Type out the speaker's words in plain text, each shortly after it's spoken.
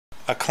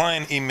A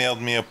client emailed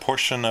me a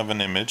portion of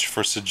an image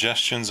for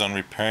suggestions on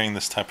repairing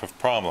this type of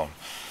problem.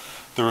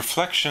 The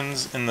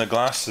reflections in the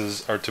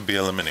glasses are to be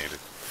eliminated.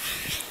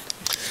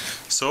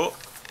 So,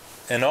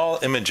 in all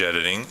image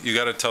editing, you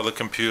got to tell the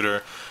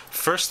computer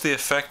first the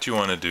effect you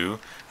want to do,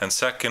 and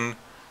second,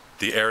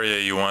 the area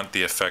you want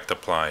the effect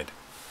applied.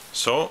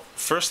 So,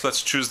 first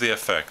let's choose the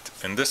effect.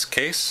 In this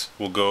case,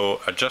 we'll go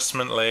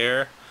Adjustment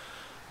Layer,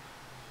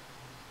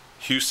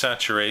 Hue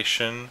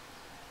Saturation,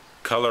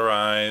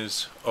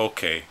 Colorize,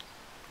 OK.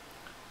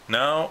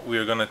 Now we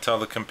are going to tell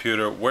the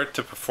computer where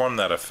to perform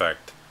that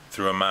effect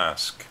through a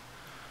mask.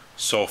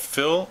 So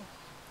fill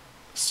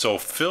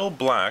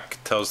black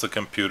tells the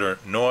computer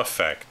no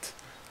effect,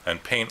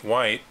 and paint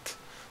white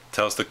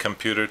tells the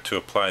computer to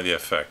apply the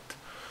effect.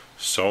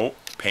 So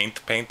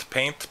paint, paint,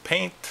 paint,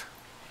 paint.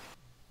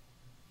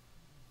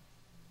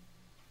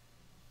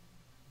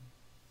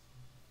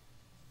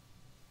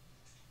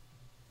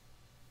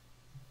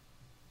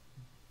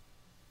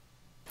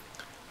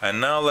 And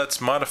now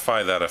let's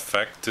modify that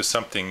effect to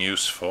something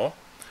useful.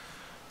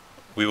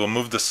 We will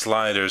move the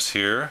sliders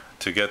here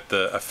to get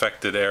the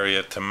affected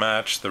area to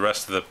match the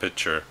rest of the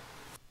picture.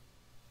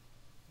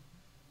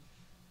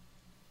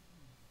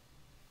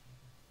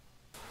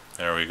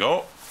 There we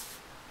go.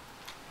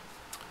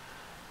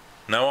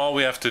 Now all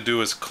we have to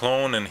do is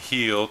clone and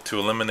heal to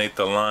eliminate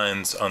the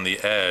lines on the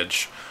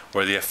edge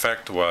where the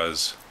effect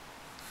was.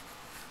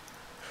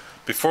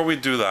 Before we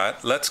do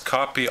that, let's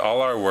copy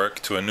all our work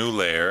to a new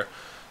layer.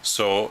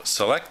 So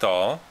select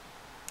all,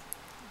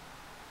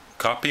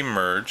 copy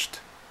merged,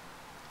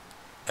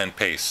 and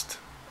paste.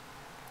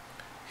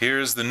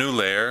 Here's the new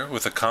layer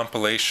with a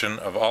compilation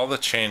of all the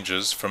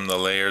changes from the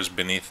layers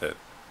beneath it.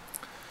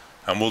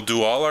 And we'll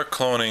do all our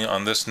cloning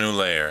on this new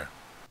layer.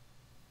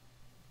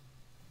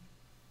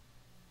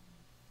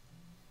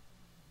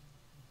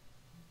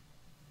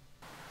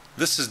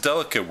 This is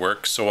delicate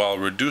work, so I'll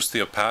reduce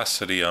the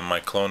opacity on my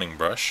cloning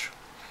brush.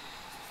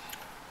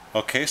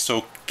 Okay,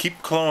 so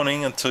keep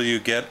cloning until you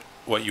get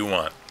what you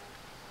want.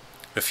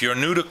 If you're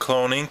new to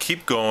cloning,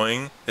 keep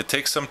going. It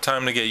takes some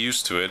time to get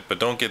used to it, but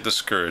don't get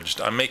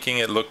discouraged. I'm making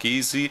it look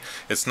easy.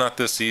 It's not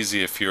this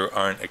easy if you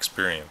aren't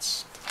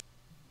experienced.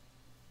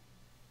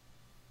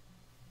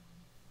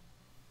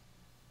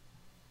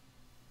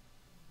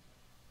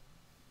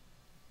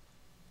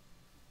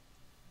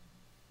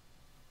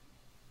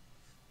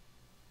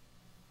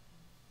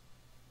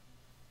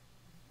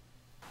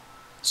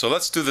 So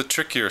let's do the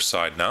trickier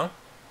side now.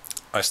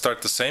 I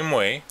start the same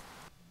way.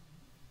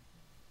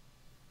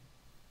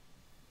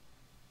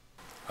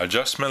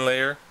 Adjustment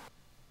layer,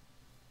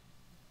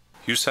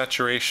 hue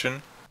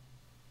saturation,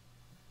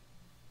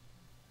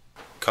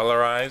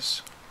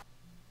 colorize.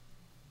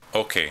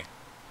 OK.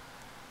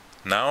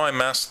 Now I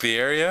mask the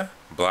area.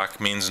 Black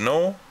means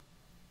no,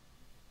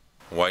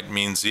 white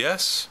means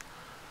yes.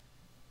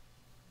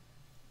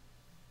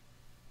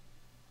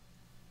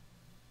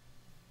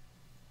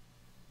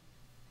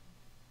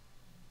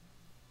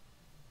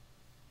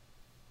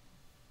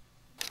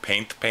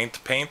 Paint,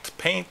 paint, paint,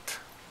 paint.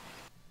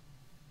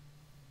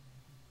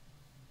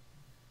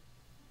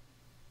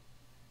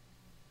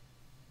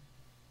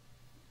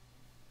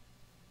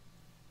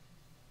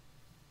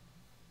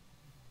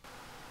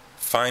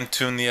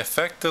 Fine-tune the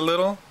effect a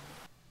little.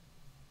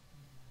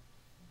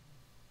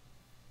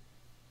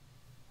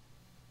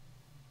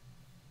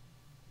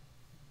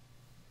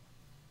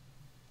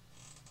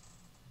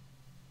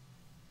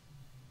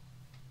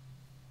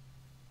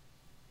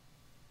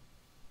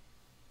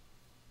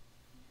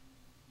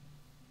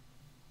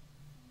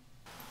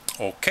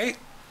 Okay.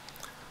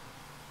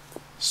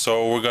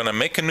 So we're going to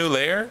make a new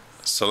layer,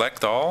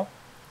 select all,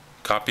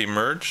 copy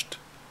merged,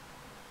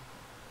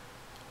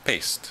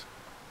 paste.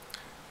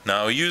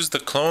 Now use the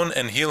clone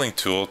and healing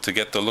tool to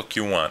get the look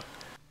you want.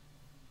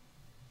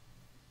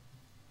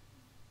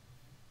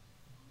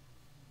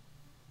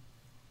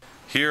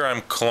 Here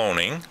I'm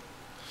cloning.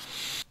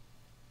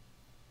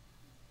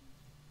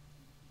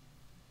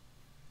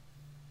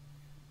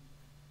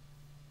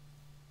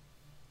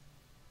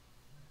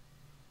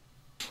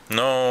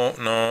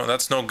 No,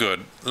 that's no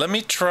good. Let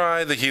me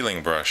try the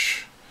healing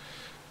brush.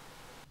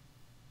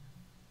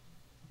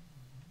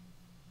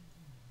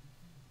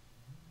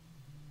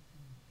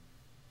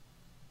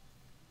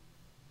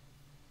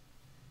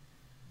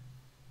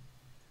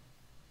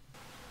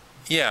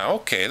 Yeah,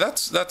 okay,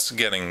 that's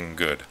getting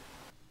good.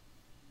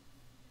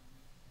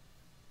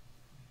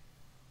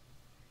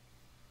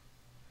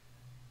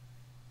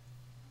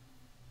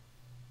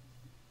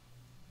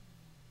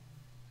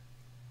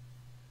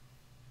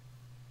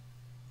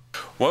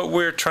 What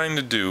we're trying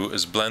to do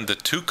is blend the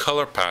two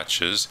color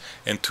patches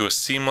into a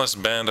seamless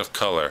band of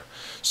color.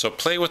 So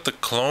play with the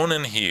clone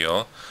and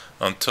heal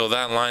until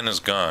that line is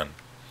gone.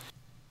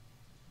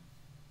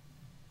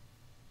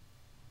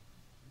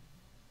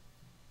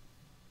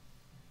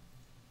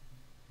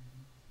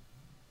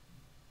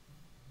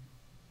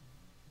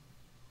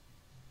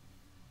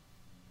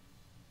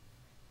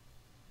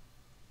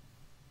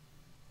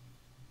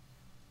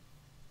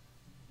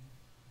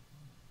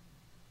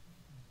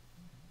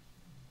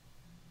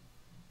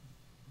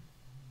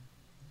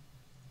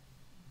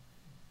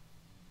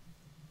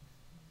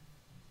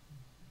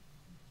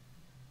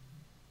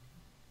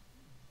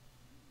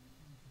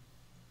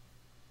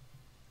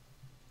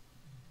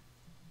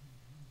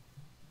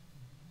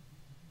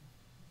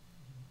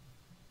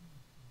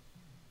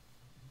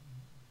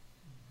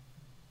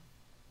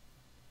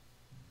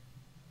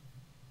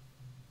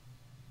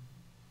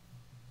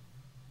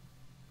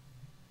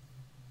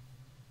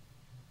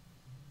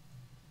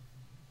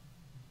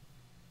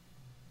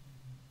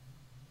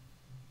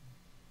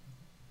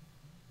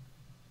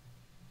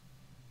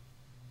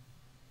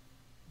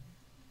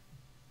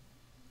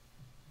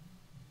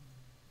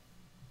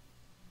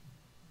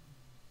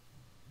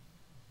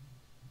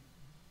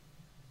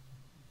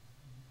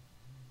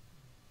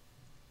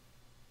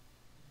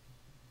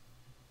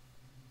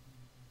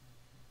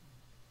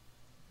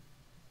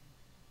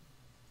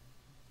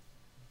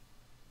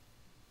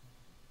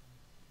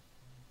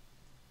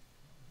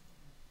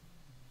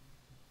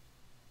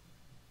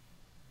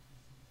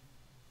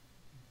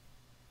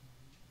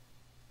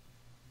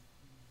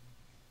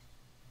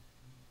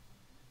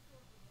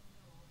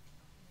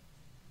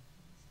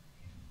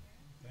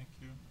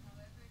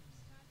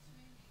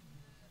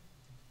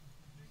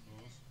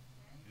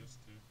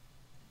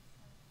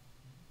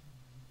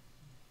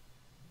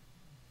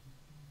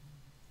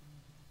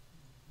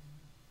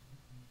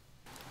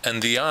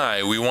 And the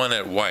eye, we want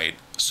it white.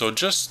 So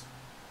just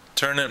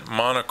turn it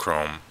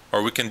monochrome,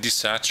 or we can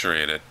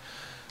desaturate it.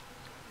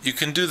 You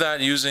can do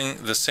that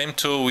using the same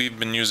tool we've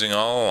been using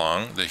all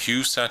along, the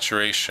hue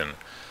saturation.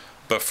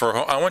 But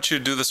I want you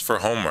to do this for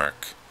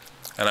homework.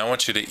 And I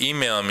want you to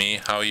email me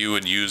how you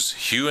would use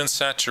hue and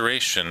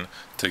saturation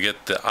to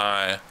get the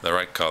eye the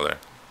right color.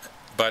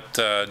 But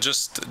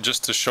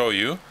just to show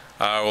you,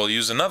 I will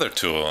use another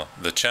tool,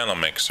 the channel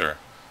mixer.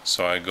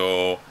 So I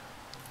go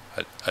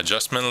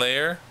adjustment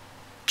layer,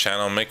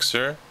 channel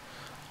mixer,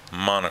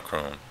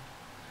 monochrome.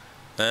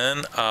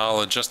 Then I'll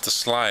adjust the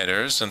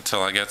sliders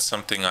until I get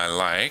something I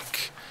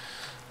like.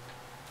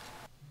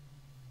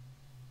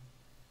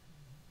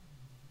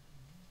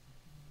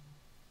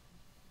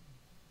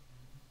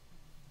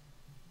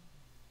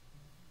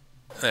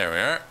 There we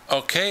are.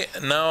 Okay,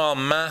 now I'll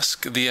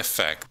mask the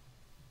effect.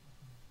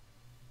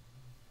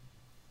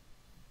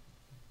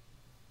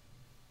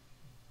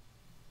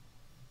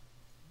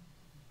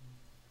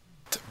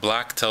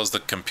 Black tells the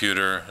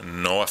computer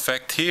no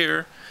effect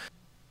here.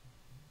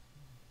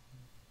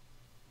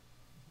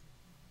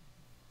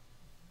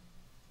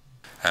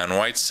 And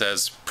white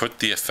says put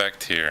the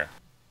effect here.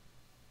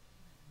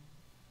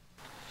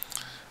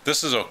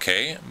 This is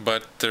okay,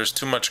 but there's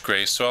too much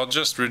gray, so I'll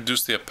just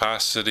reduce the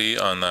opacity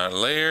on that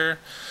layer,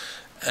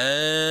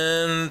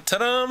 and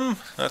ta-da!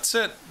 That's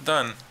it,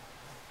 done.